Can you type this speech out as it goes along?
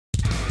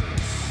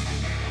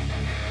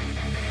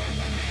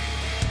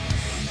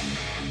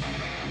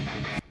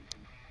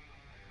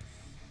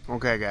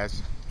Okay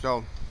guys,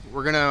 so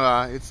we're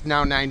gonna, it's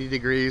now 90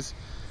 degrees,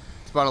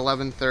 it's about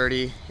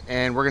 11:30,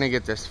 and we're gonna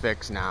get this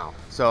fixed now.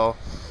 So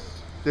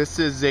this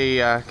is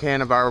a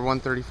can of our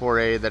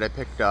 134A that I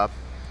picked up.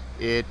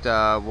 It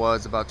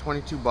was about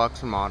 22 bucks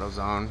from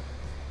AutoZone,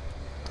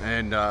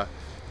 and I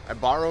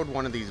borrowed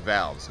one of these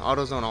valves.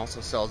 AutoZone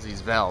also sells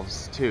these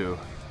valves too,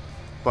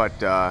 but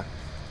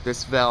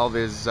this valve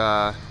is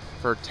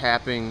for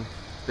tapping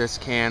this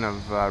can of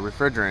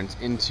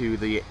refrigerant into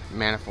the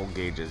manifold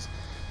gauges.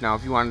 Now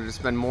if you wanted to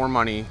spend more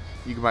money,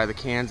 you can buy the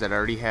cans that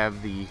already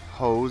have the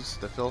hose,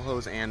 the fill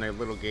hose, and a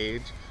little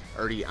gauge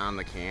already on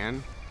the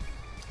can.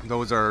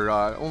 Those are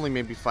only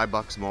maybe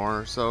 $5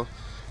 more or so,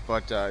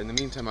 but in the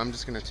meantime I'm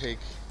just going to take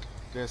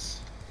this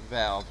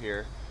valve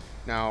here.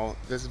 Now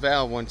this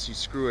valve, once you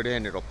screw it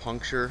in, it'll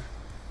puncture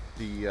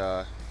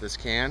the this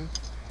can.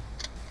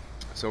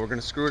 So we're going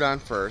to screw it on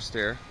first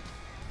here.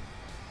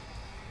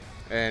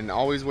 And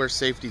always wear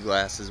safety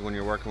glasses when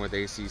you're working with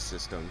AC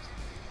systems.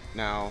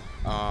 Now,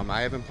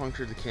 I haven't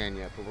punctured the can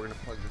yet, but we're going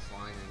to plug this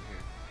line in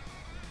here.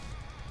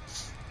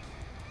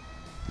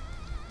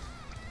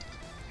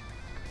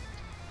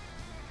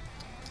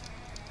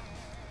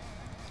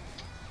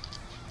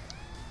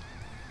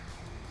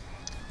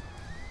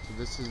 So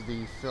this is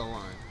the fill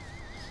line.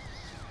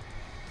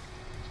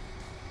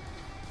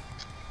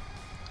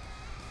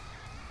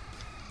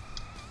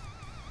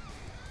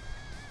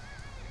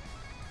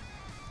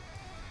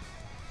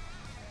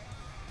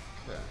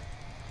 Okay.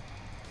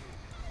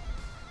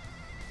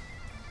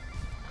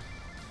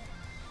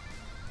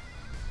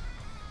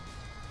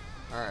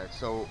 Alright,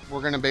 so we're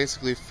going to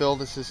basically fill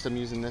the system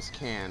using this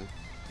can,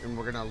 and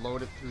we're going to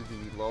load it through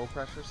the low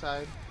pressure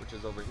side, which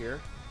is over here,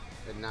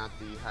 and not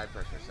the high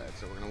pressure side.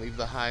 So we're going to leave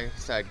the high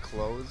side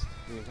closed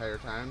the entire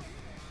time,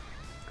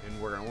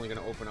 and we're only going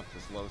to open up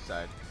this low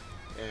side.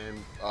 And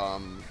a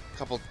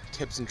couple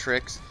tips and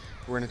tricks: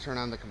 we're going to turn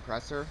on the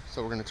compressor,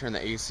 so we're going to turn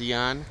the AC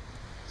on,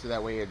 so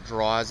that way it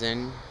draws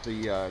in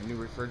the new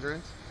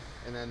refrigerant.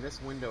 And then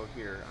this window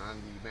here on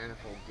the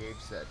manifold gauge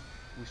set,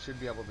 we should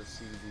be able to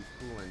see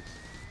the coolant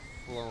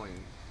flowing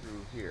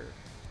through here.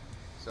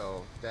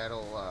 So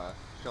that'll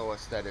show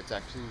us that it's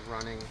actually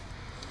running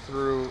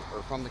through,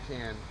 or from the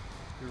can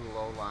through the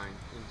low line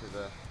into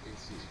the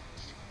AC.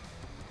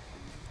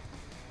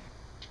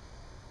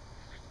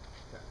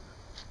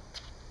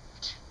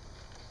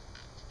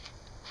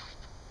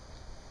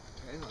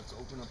 Okay, let's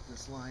open up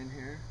this line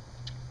here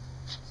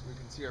so we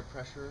can see our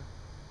pressure.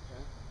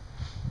 Okay.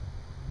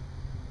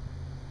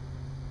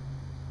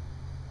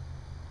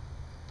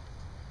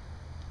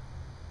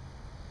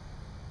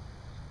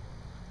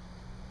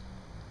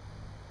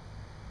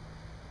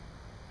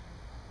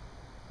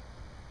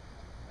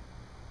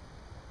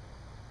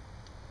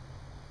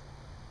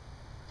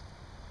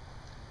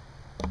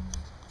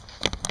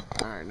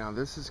 Alright, now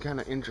this is kind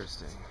of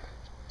interesting.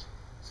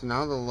 So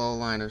now the low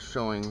line is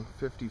showing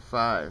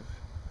 55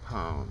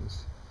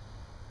 pounds,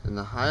 and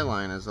the high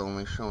line is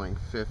only showing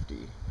 50.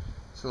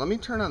 So let me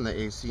turn on the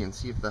AC and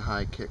see if the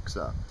high kicks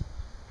up.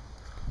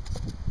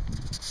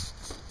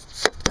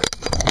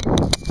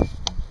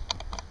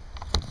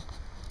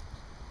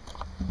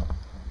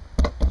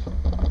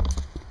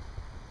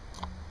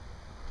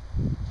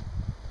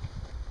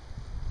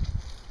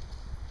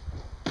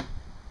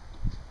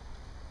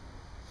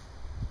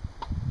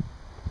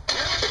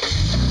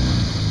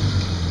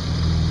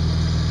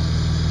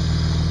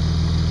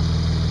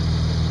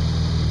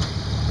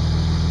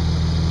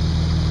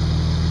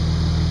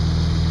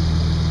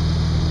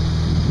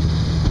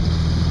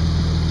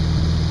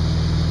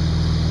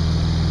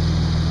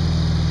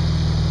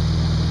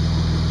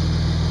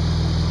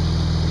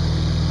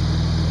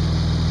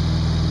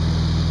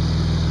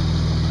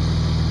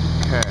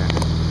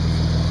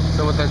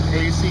 So with the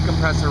AC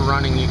compressor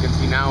running, you can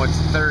see now it's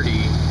 30,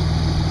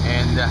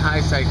 and the high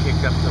side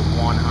kicked up to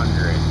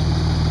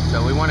 100.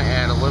 So we want to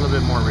add a little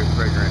bit more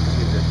refrigerant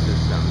to this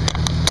system here.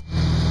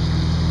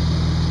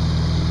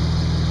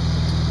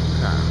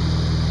 Okay.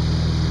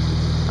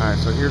 Alright,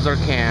 so here's our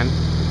can.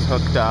 It's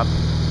hooked up.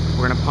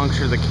 We're going to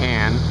puncture the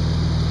can,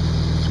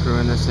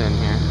 screwing this in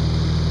here.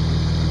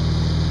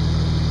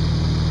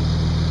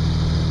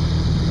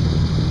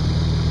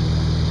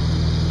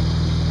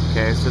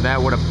 Okay, so that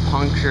would have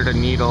punctured a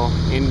needle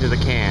into the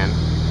can.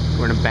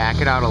 We're going to back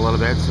it out a little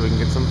bit so we can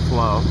get some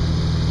flow.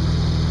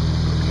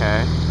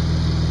 Okay.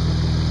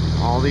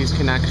 All these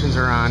connections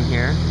are on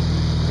here.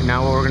 And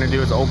now what we're going to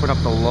do is open up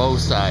the low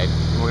side.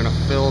 And we're going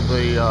to fill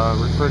the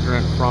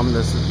refrigerant from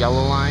this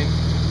yellow line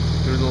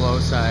through the low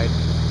side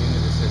into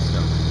the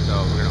system.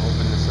 So we're going to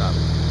open this up.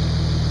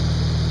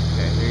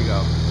 Okay, here you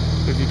go.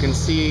 If you can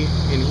see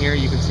in here,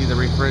 you can see the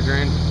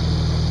refrigerant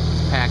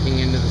is packing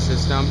into the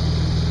system.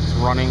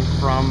 Running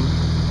from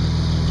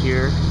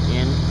here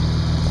in.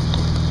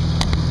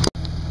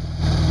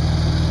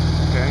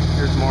 Okay,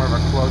 here's more of a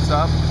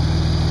close-up,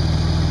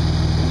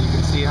 and you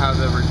can see how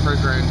the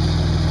refrigerant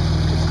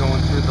is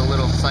going through the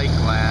little sight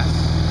glass.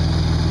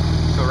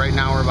 So right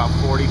now we're about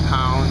 40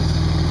 pounds.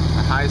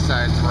 The high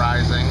side's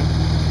rising,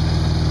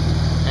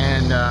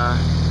 and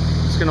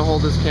I'm just gonna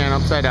hold this can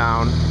upside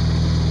down.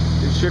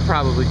 It should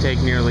probably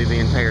take nearly the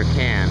entire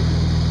can,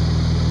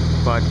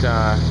 but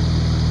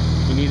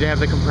you need to have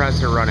the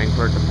compressor running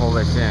for it to pull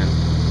this in.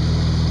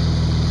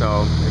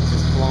 So it's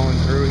just flowing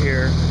through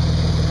here,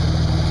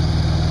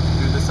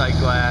 through the sight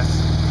glass.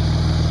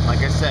 Like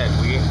I said,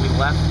 we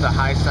left the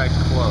high side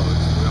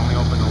closed. We only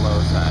opened the low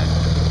side.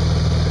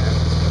 And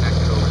it's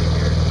connected over to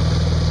here.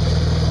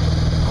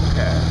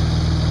 Okay.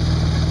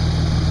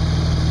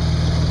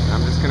 I'm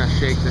just gonna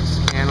shake this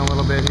can a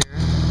little bit here.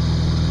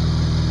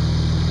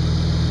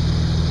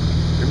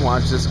 And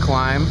watch this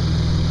climb.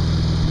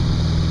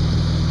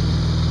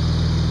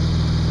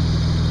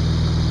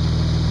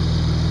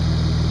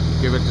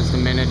 Give it just a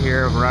minute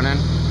here of running.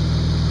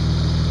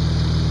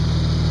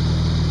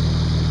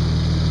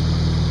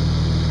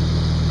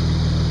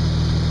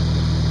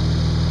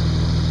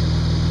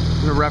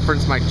 I'm gonna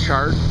reference my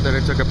chart that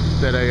I took a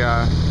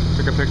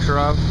picture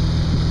of.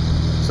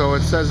 So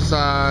it says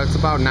it's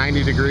about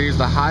 90 degrees.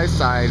 The high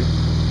side,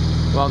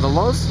 well, the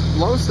low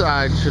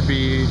side should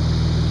be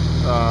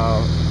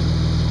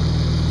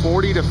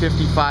 40 to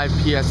 55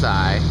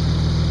 psi.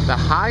 The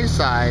high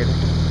side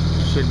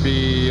should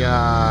be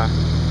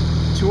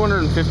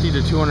 250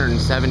 to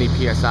 270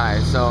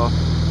 psi, so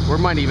we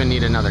might even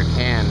need another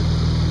can.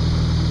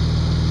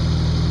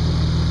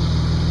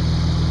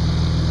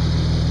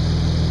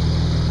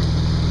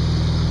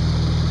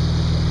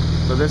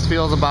 So this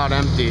feels about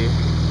empty.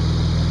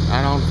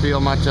 I don't feel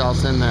much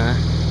else in there.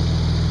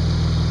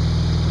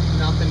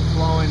 Nothing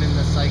flowing in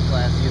the sight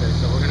glass either,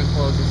 so we're gonna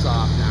close this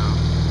off now.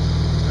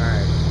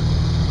 Alright.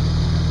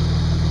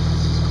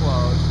 This is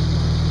closed.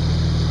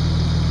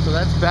 So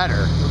that's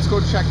better. Let's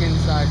go check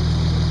inside.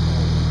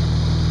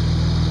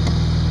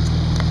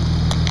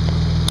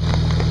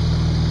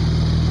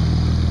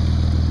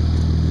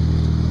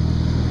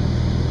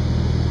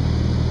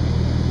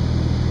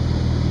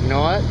 You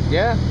know what?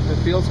 Yeah, it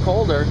feels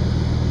colder.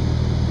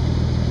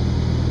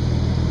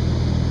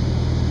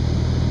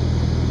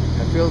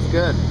 It feels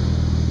good.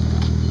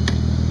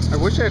 I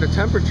wish I had a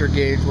temperature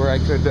gauge where I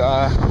could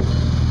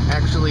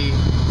actually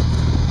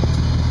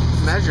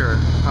measure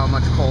how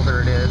much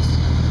colder it is,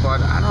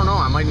 but I don't know.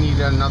 I might need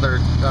another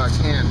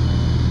can.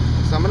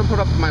 So I'm gonna put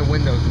up my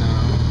windows now.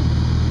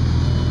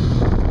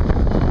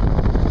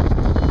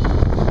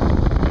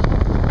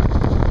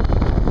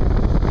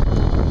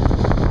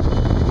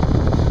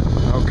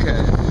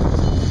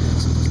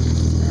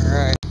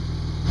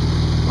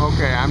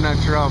 Okay, I'm not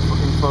sure how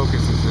in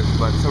focus this is,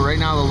 but so right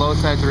now the low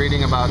side's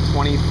reading about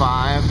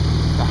 25,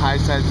 the high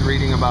side's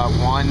reading about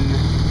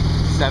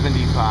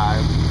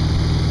 175,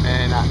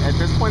 and at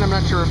this point I'm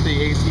not sure if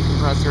the AC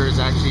compressor is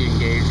actually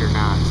engaged or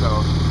not,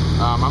 so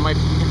I might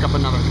pick up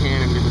another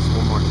can and do this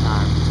one more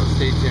time, so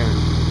stay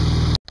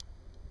tuned.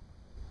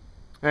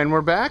 And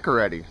we're back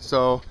already.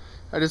 So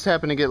I just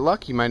happened to get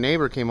lucky. My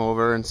neighbor came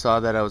over and saw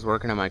that I was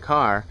working on my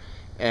car,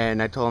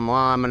 and I told him, well,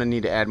 I'm gonna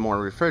need to add more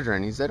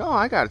refrigerant. He said, oh,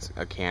 I got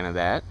a can of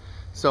that.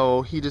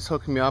 So he just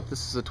hooked me up.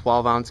 This is a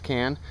 12-ounce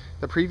can.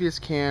 The previous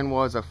can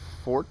was a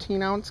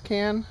 14-ounce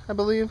can, I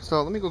believe.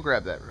 So let me go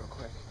grab that real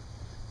quick.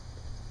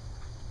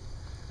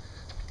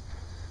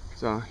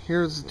 So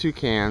here's the two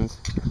cans,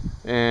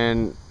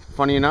 and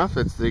funny enough,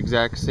 it's the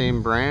exact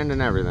same brand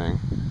and everything.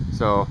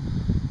 So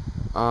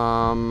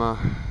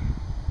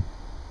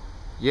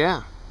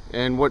yeah.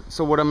 And what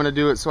I'm gonna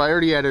do, so I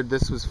already added,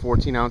 this was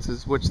 14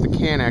 ounces, which the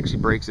can actually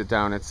breaks it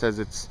down. It says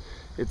it's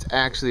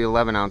actually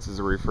 11 ounces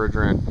of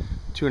refrigerant,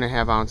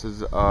 2.5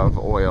 ounces of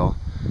oil.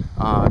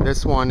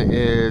 This one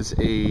is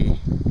a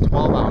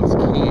 12-ounce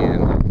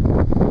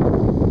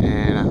can,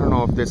 and I don't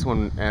know if this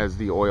one has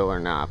the oil or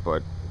not,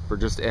 but for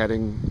just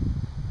adding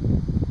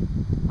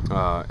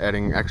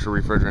extra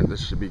refrigerant,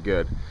 this should be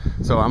good.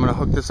 So I'm gonna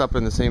hook this up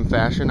in the same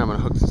fashion. I'm gonna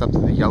hook this up to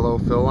the yellow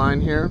fill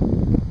line here.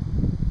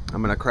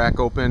 I'm gonna crack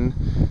open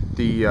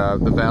the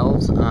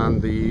valves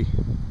on the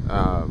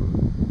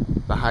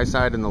high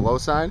side and the low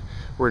side.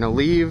 We're gonna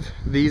leave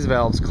these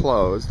valves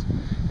closed,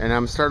 and I'm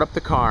gonna start up the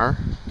car,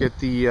 get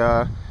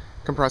the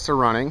compressor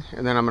running,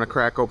 and then I'm gonna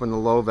crack open the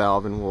low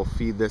valve and we'll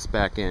feed this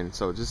back in.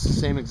 So just the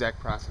same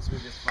exact process we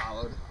just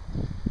followed.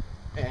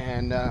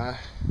 And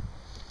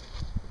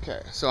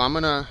okay, so I'm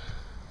gonna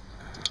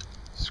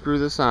screw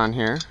this on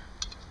here.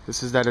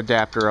 This is that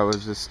adapter I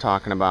was just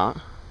talking about.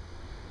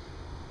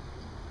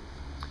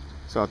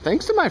 So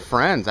thanks to my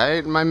friends,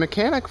 my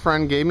mechanic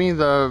friend gave me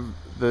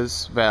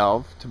this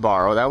valve to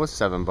borrow. That was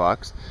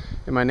 $7,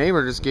 and my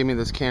neighbor just gave me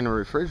this can of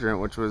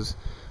refrigerant, which was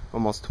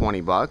almost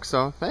 $20.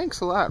 So thanks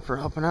a lot for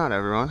helping out,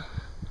 everyone.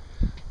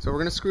 So we're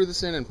gonna screw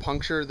this in and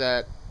puncture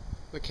the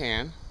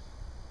can.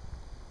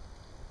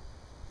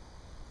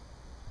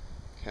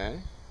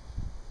 Okay.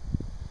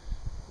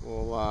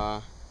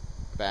 We'll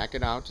back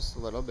it out just a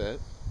little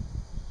bit.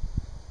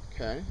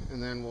 Okay,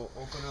 and then we'll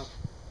open up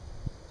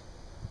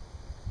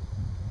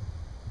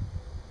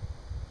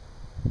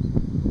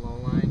the low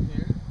line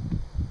here.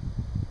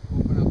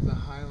 Open up the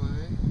high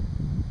line.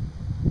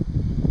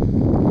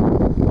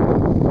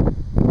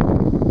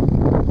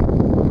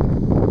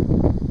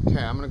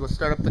 Okay, I'm gonna go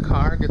start up the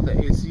car, get the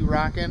AC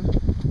rocking,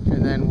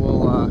 and then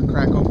we'll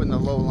crack open the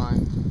low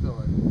line to fill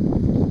it.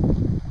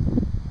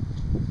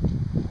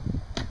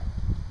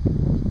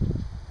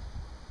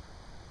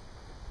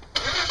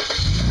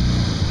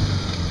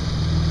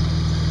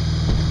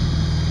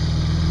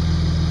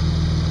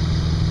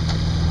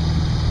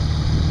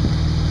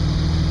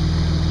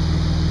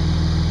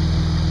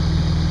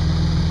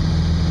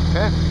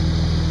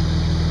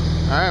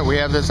 we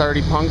have this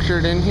already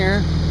punctured in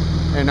here,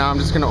 and now I'm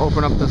just going to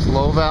open up this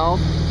low valve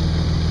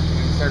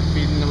and start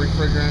feeding the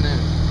refrigerant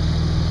in.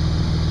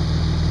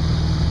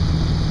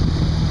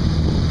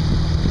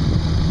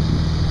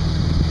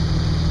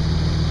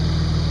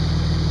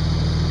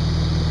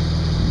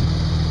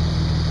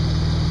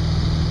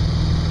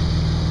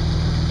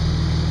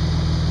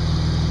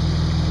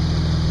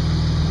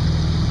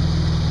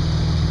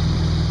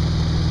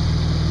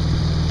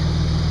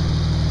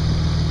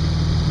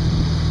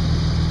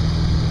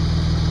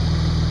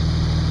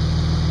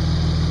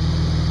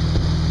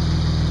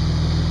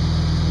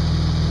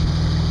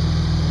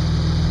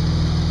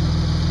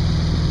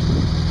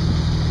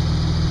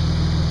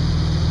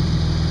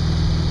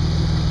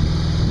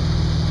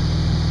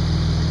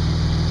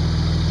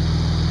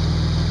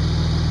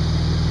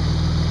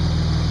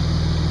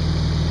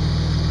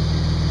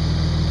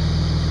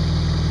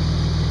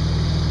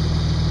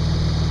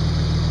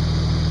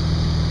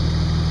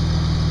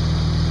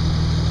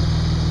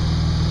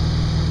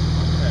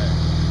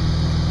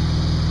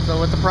 So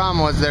what the problem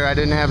was there, I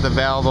didn't have the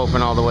valve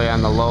open all the way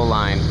on the low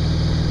line.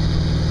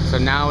 So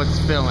now it's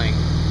filling.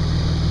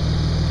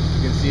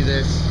 You can see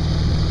this.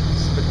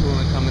 This is the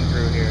coolant coming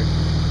through here.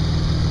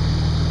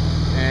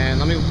 And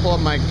let me pull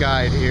up my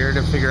guide here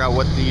to figure out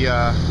what the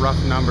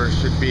rough numbers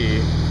should be.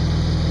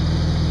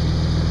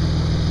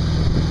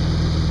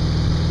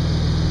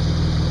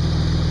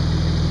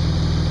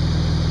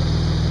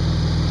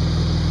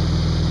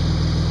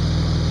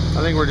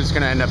 I think we're just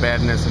going to end up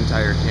adding this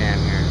entire can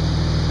here.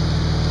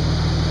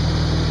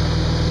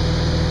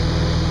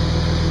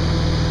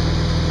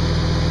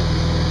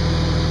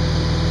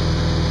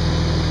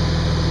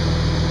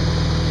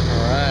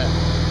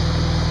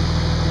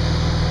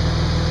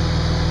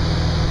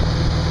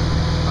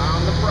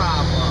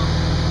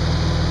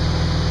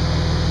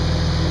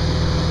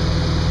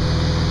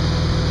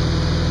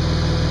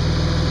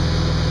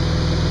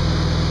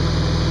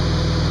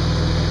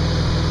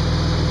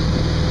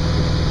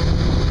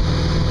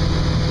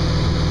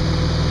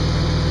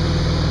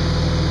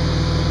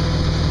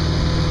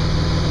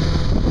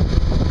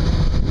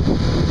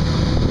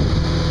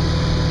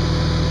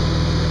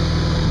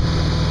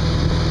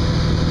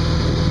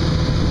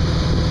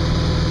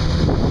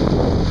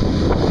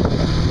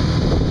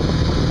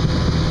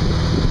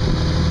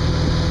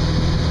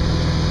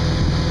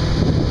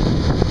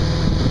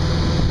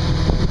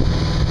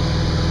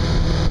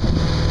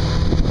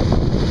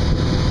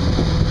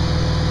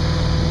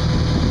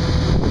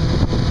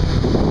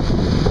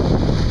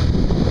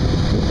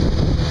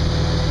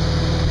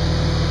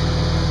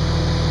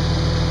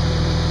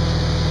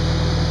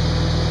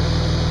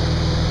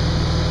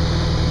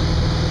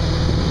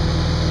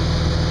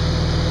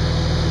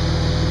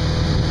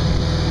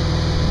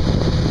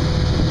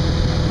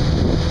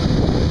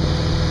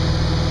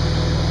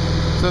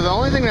 So the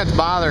only thing that's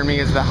bothering me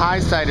is the high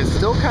side is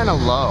still kind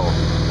of low.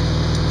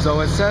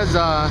 So it says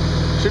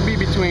should be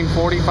between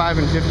 45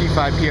 and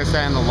 55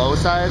 psi on the low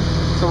side.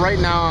 So right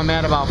now I'm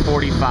at about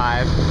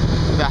 45.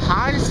 The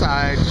high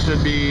side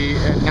should be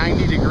at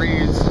 90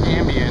 degrees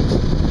ambient.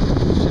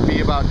 Should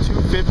be about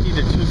 250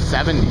 to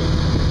 270.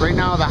 Right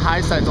now the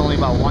high side's only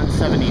about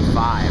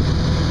 175.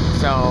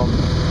 So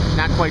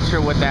not quite sure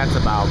what that's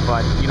about,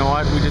 but you know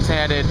what? We just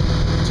added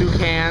 2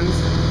 cans.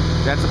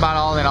 That's about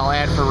all that I'll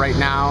add for right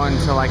now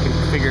until I can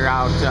figure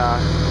out,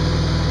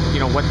 you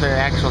know, what the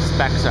actual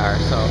specs are.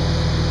 So.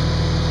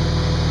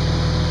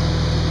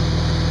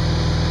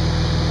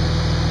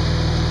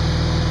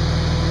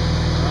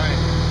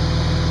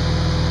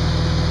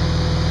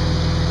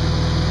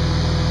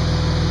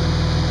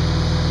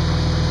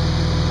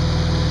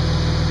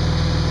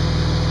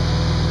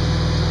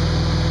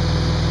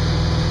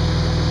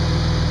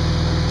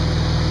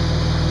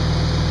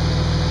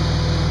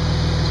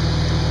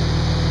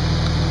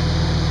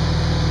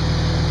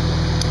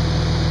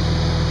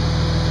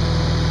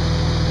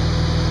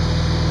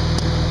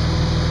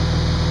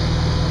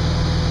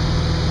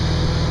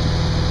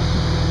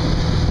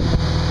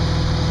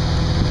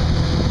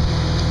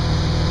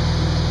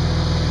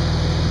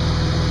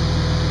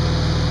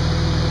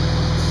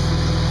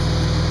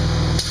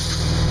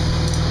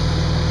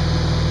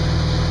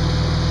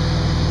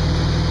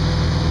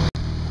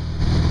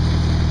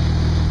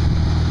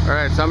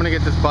 Alright, so I'm going to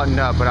get this buttoned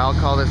up, but I'll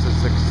call this a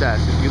success.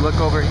 If you look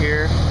over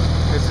here,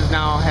 this is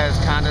now has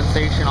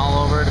condensation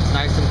all over it. It's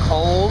nice and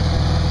cold.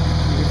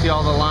 You can see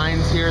all the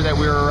lines here that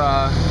we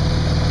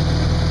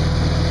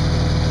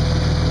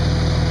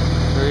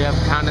have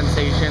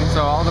condensation.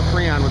 So all the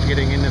Freon was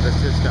getting into the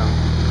system.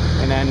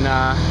 And then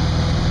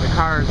the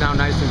car is now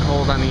nice and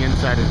cold on the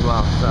inside as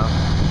well. So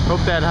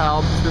hope that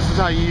helps. This is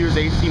how you use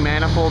AC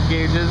manifold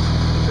gauges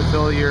to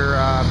fill your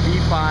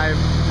V5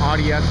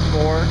 Audi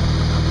S4.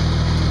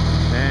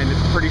 And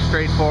it's pretty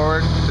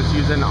straightforward, just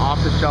using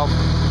off-the-shelf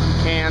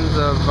cans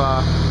of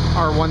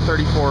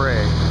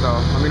R134A. So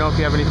let me know if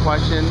you have any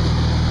questions.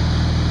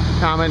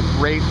 Comment,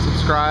 rate,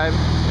 subscribe,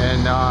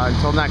 and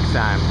until next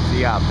time, see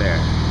you out there.